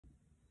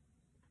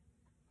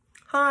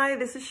Hi,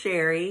 this is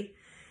Sherry,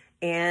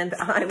 and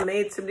I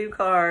made some new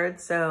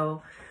cards.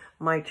 So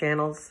my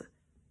personal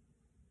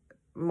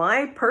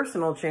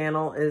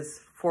channel is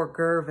for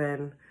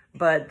Gervin,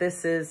 but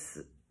this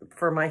is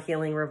for my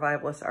Healing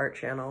Revivalist art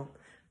channel.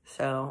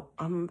 So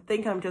I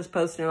think I'm just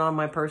posting it on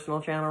my personal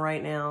channel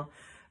right now,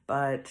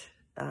 but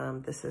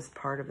this is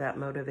part of that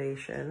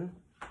motivation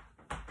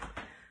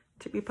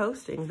to be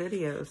posting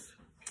videos.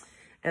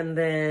 And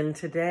then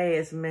today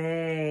is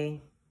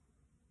May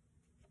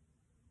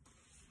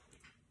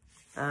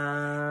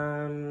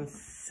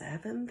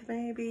 7th,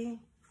 maybe,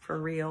 for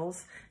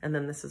reals. And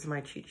then this is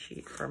my cheat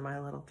sheet for my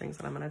little things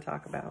that I'm going to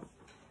talk about.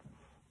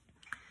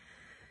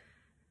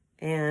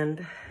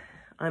 And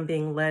I'm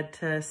being led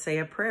to say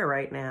a prayer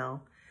right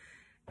now.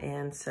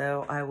 And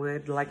so I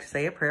would like to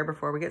say a prayer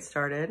before we get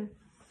started.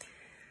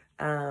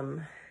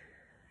 Dear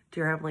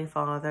Heavenly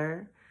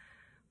Father,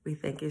 we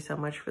thank you so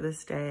much for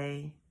this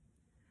day.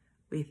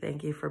 We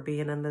thank you for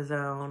being in the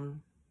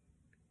zone.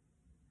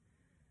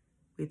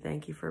 We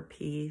thank you for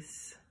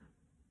peace,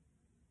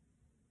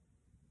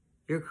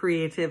 your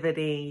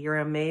creativity, your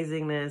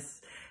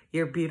amazingness,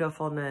 your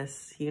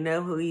beautifulness. You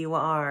know who you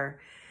are.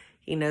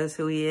 He knows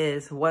who he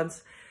is.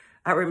 Once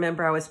I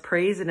remember I was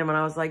praising him and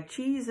I was like,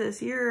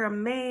 Jesus, you're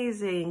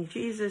amazing.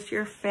 Jesus,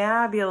 you're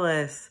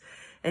fabulous.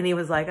 And he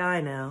was like,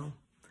 I know.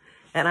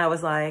 And I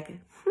was like,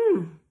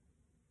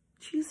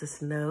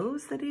 Jesus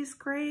knows that he's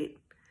great.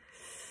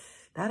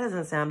 That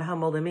doesn't sound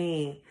humble to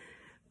me.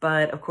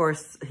 But of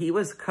course, he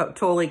was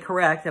totally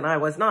correct and I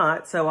was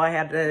not. So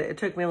it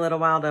took me a little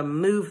while to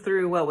move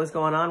through what was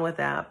going on with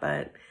that.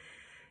 But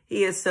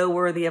he is so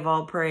worthy of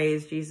all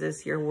praise.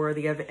 Jesus, you're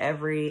worthy of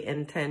every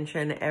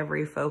intention,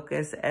 every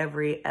focus,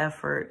 every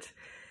effort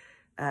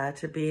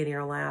to be in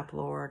your lap,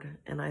 Lord.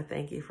 And I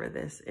thank you for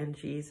this in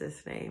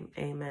Jesus' name.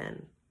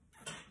 Amen.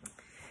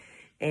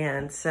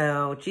 And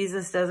so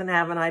Jesus doesn't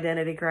have an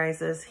identity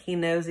crisis. He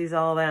knows he's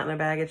all that in a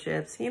bag of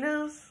chips. He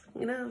knows.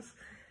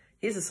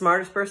 He's the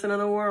smartest person in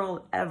the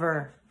world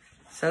ever.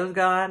 So's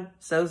God,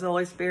 so's the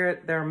Holy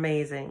Spirit. They're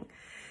amazing.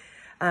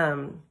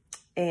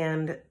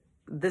 And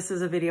this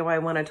is a video I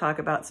want to talk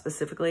about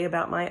specifically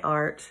about my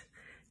art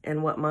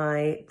and what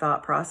my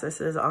thought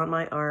process is on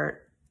my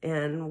art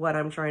and what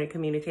I'm trying to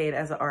communicate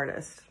as an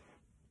artist.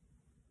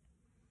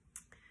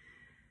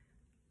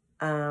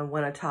 I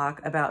want to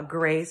talk about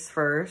grace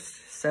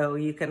first so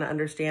you can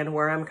understand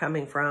where I'm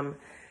coming from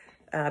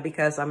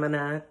because I'm going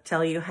to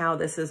tell you how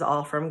this is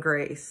all from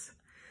grace.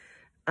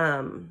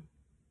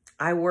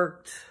 I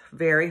worked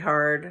very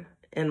hard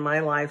in my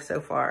life so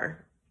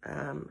far.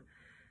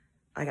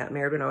 I got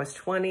married when I was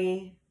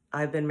 20.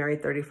 I've been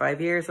married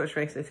 35 years, which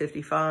makes me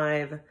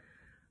 55.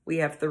 We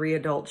have 3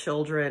 adult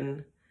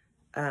children,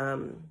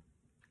 and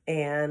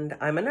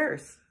I'm a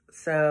nurse.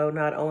 So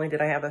not only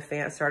did I have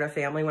start a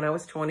family when I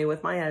was 20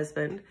 with my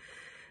husband,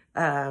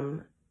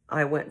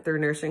 I went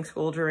through nursing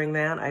school during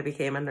that. I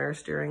became a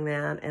nurse during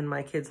that, and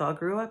my kids all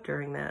grew up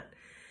during that.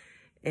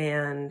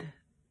 And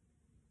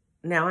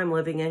now I'm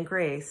living in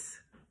grace,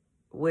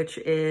 which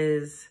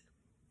is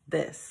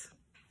this.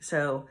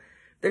 So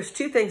there's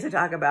 2 things to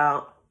talk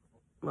about.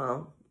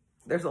 Well,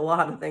 there's a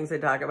lot of things to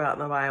talk about in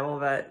the Bible,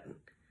 but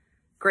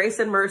grace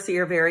and mercy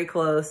are very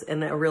close,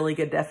 and a really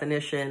good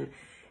definition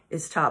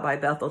is taught by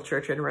Bethel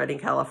Church in Redding,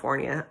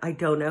 California. I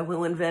don't know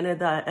who invented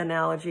that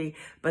analogy,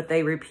 but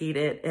they repeat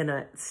it and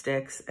it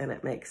sticks and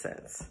it makes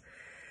sense.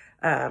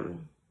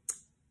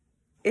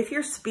 If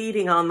you're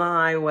speeding on the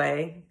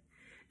highway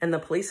and the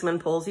policeman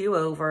pulls you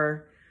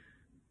over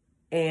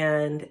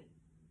and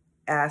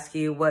asks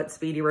you what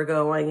speed you were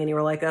going, and you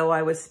were like, oh,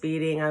 I was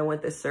speeding, I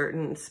went this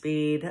certain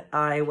speed,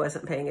 I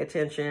wasn't paying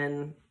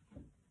attention,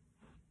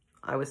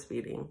 I was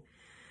speeding.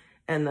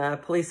 And the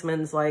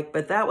policeman's like,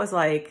 but that was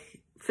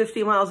like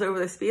 50 miles over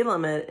the speed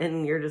limit.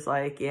 And you're just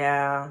like,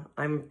 yeah,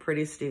 I'm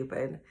pretty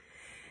stupid.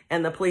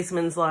 And the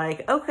policeman's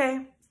like,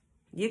 okay,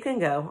 you can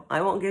go.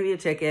 I won't give you a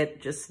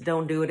ticket. Just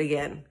don't do it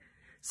again.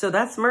 So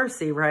that's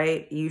mercy,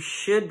 right? You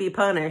should be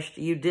punished.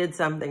 You did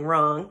something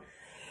wrong.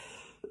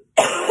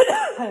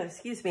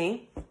 Excuse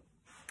me.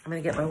 I'm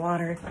going to get my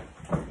water.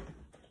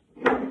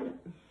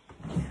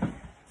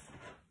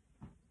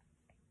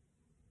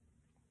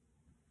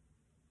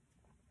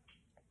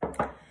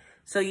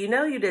 So you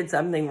know you did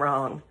something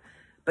wrong,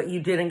 but you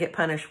didn't get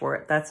punished for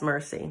it. That's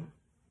mercy.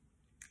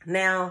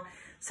 Now,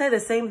 say the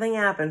same thing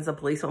happens. The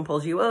policeman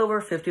pulls you over,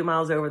 50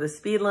 miles over the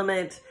speed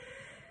limit.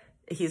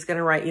 He's going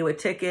to write you a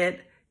ticket,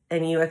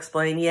 and you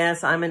explain,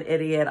 yes, I'm an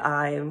idiot.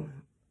 I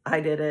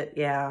did it.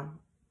 Yeah,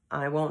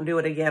 I won't do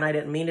it again. I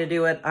didn't mean to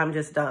do it. I'm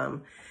just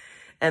dumb.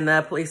 And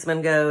the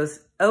policeman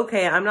goes,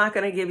 okay, I'm not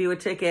going to give you a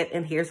ticket,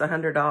 and here's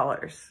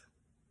 $100.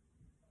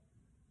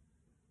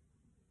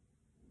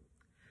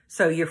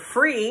 So you're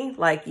free,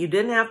 like you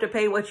didn't have to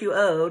pay what you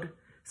owed.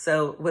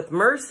 So with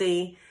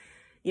mercy,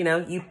 you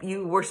know,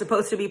 you were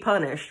supposed to be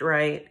punished,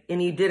 right?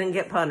 And you didn't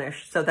get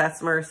punished. So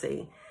that's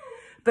mercy.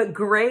 But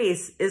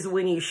grace is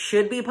when you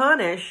should be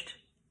punished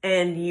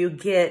and you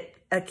get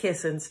a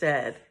kiss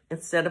instead.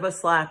 Instead of a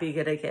slap, you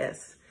get a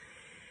kiss.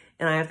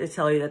 And I have to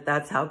tell you that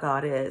that's how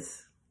God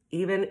is.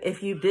 even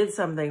if you did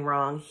something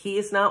wrong,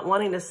 he's not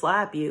wanting to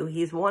slap you.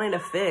 He's wanting to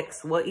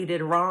fix what you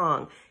did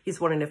wrong. He's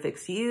wanting to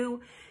fix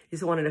you.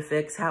 He's wanting to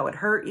fix how it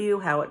hurt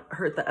you, how it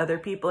hurt the other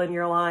people in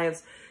your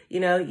lives. You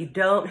know, you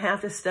don't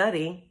have to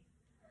study.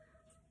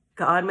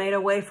 God made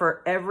a way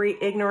for every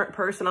ignorant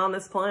person on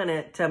this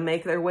planet to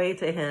make their way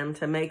to him,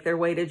 to make their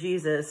way to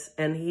Jesus,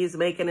 and he's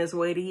making his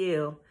way to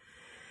you.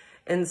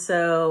 And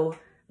so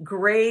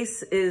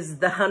grace is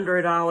the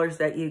 $100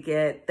 that you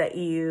get, that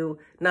you,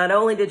 not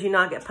only did you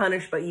not get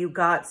punished, but you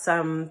got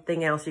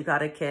something else. You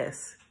got a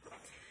kiss.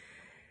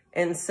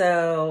 And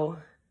so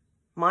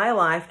my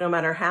life, no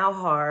matter how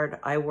hard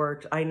I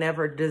worked, I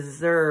never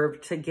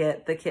deserved to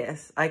get the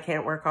kiss. I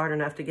can't work hard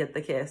enough to get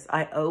the kiss.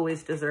 I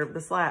always deserve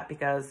the slap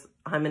because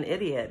I'm an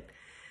idiot.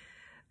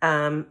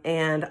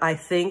 And I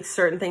think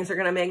certain things are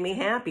going to make me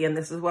happy, and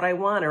this is what I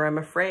want, or I'm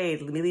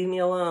afraid, leave me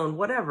alone,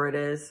 whatever it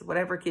is,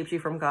 whatever keeps you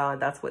from God,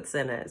 that's what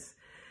sin is.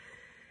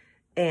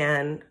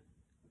 And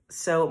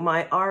so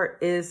my art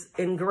is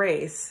in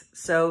grace.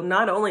 So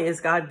not only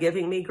is God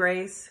giving me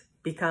grace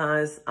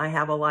because I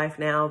have a life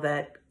now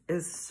that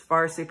is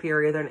far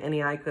superior than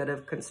any I could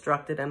have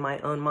constructed in my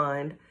own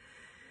mind,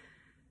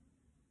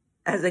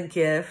 as a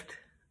gift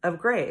of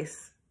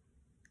grace.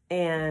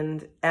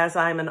 And as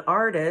I'm an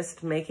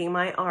artist making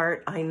my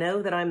art, I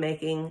know that I'm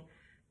making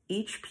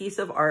each piece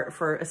of art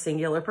for a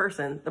singular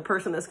person, the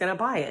person that's going to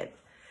buy it.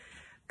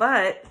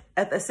 But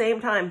at the same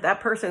time,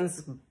 that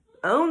person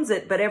owns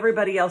it, but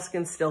everybody else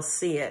can still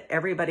see it.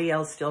 Everybody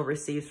else still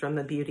receives from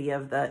the beauty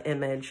of the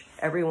image.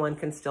 Everyone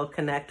can still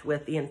connect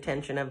with the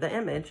intention of the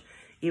image,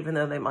 even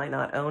though they might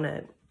not own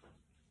it.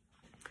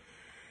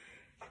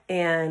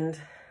 And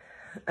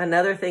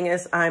another thing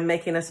is I'm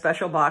making a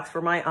special box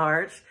for my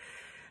art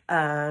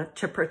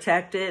to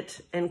protect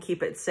it and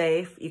keep it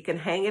safe. You can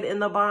hang it in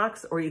the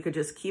box, or you could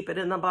just keep it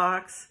in the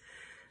box.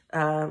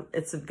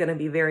 It's going to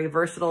be very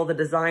versatile, the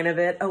design of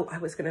it. Oh, I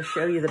was going to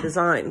show you the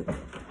design.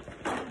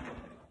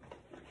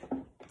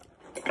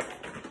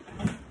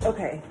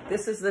 Okay,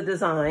 this is the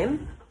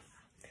design.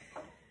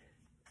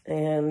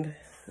 And,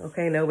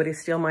 okay, nobody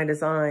steal my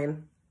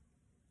design.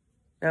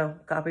 No,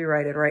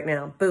 copyrighted right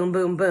now. Boom,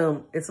 boom,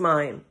 boom. It's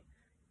mine.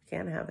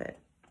 Can't have it.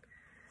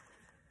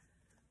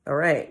 All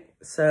right.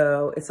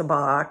 So it's a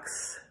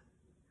box,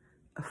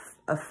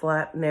 a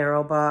flat,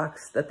 narrow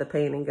box that the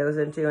painting goes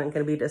into and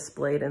can be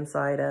displayed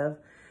inside of.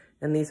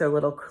 And these are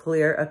little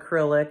clear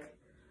acrylic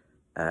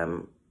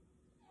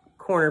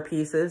corner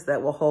pieces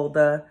that will hold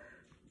the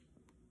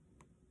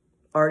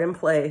art in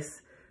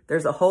place.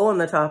 There's a hole in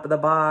the top of the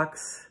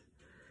box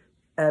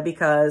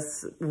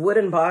because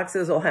wooden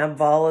boxes will have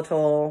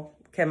volatile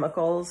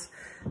chemicals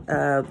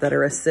that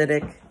are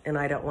acidic, and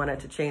I don't want it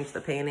to change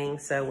the painting.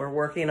 So we're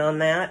working on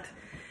that.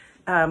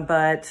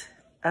 But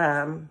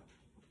I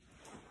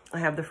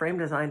have the frame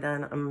design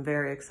done. I'm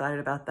very excited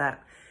about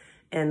that.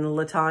 And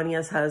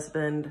LaTanya's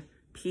husband,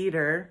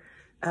 Peter,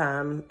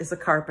 is a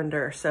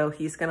carpenter. So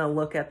he's going to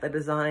look at the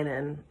design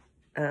and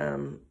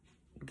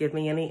give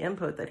me any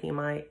input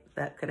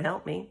that could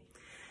help me.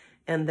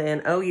 And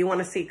then, oh, you want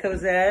to see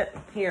Cosette?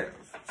 Here,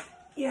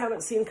 you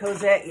haven't seen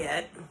Cosette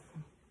yet.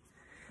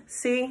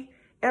 See,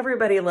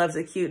 everybody loves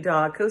a cute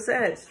dog.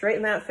 Cosette,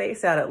 straighten that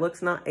face out. It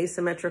looks not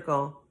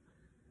asymmetrical.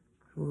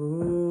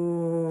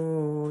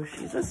 Ooh,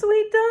 she's a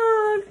sweet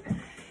dog.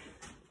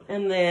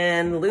 And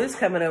then Lou's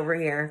coming over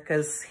here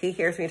because he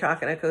hears me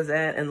talking to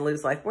Cosette, and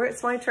Lou's like, "Where?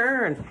 It's my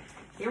turn."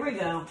 Here we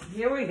go.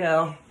 Here we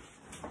go.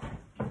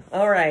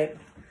 All right.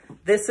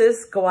 This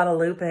is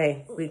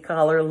Guadalupe. We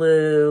call her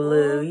Lou.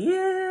 Lou,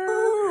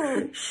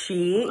 yeah.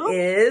 She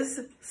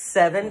is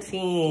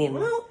 17.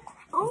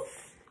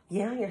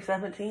 Yeah, you're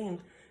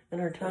 17.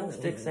 And her tongue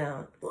sticks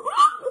out.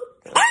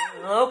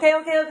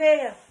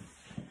 Okay.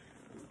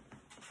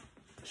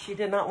 She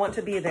did not want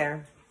to be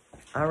there.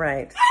 All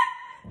right.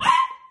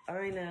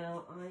 I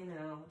know.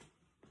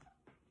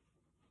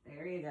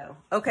 There you go.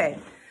 Okay.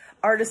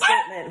 Artist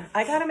statement.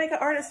 I got to make an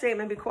artist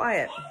statement. Be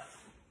quiet.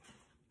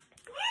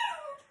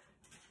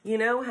 You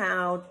know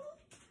how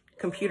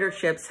computer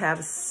chips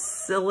have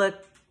silicone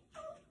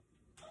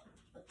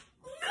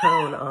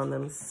on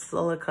them?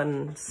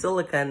 Silicon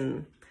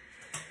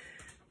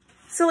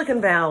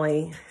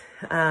Valley.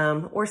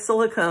 Or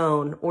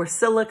silicone, or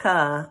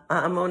silica.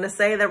 I'm going to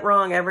say that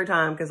wrong every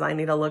time because I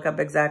need to look up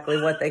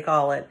exactly what they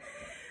call it.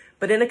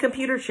 But in a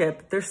computer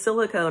chip, there's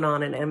silicone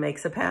on it and it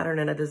makes a pattern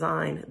and a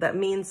design that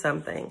means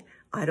something.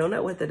 I don't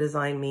know what the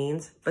design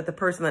means, but the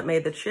person that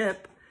made the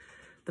chip,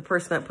 the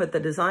person that put the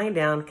design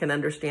down can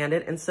understand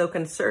it, and so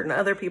can certain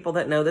other people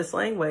that know this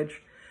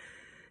language.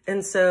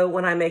 And so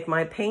when I make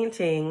my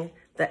painting,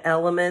 the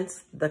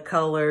elements, the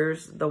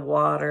colors, the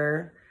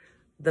water,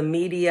 the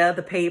media,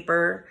 the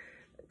paper,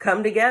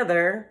 come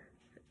together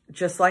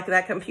just like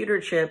that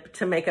computer chip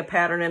to make a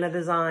pattern and a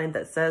design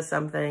that says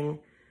something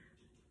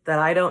that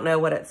I don't know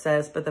what it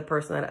says, but the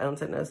person that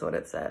owns it knows what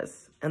it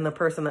says. And the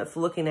person that's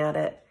looking at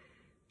it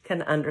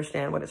can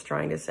understand what it's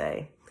trying to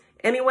say.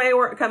 Anyway,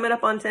 we're coming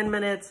up on 10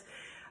 minutes.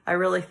 I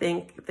really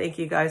thank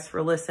you guys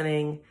for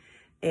listening,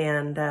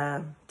 and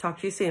talk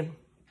to you soon.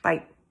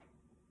 Bye.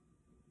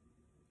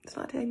 It's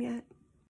not 10 yet.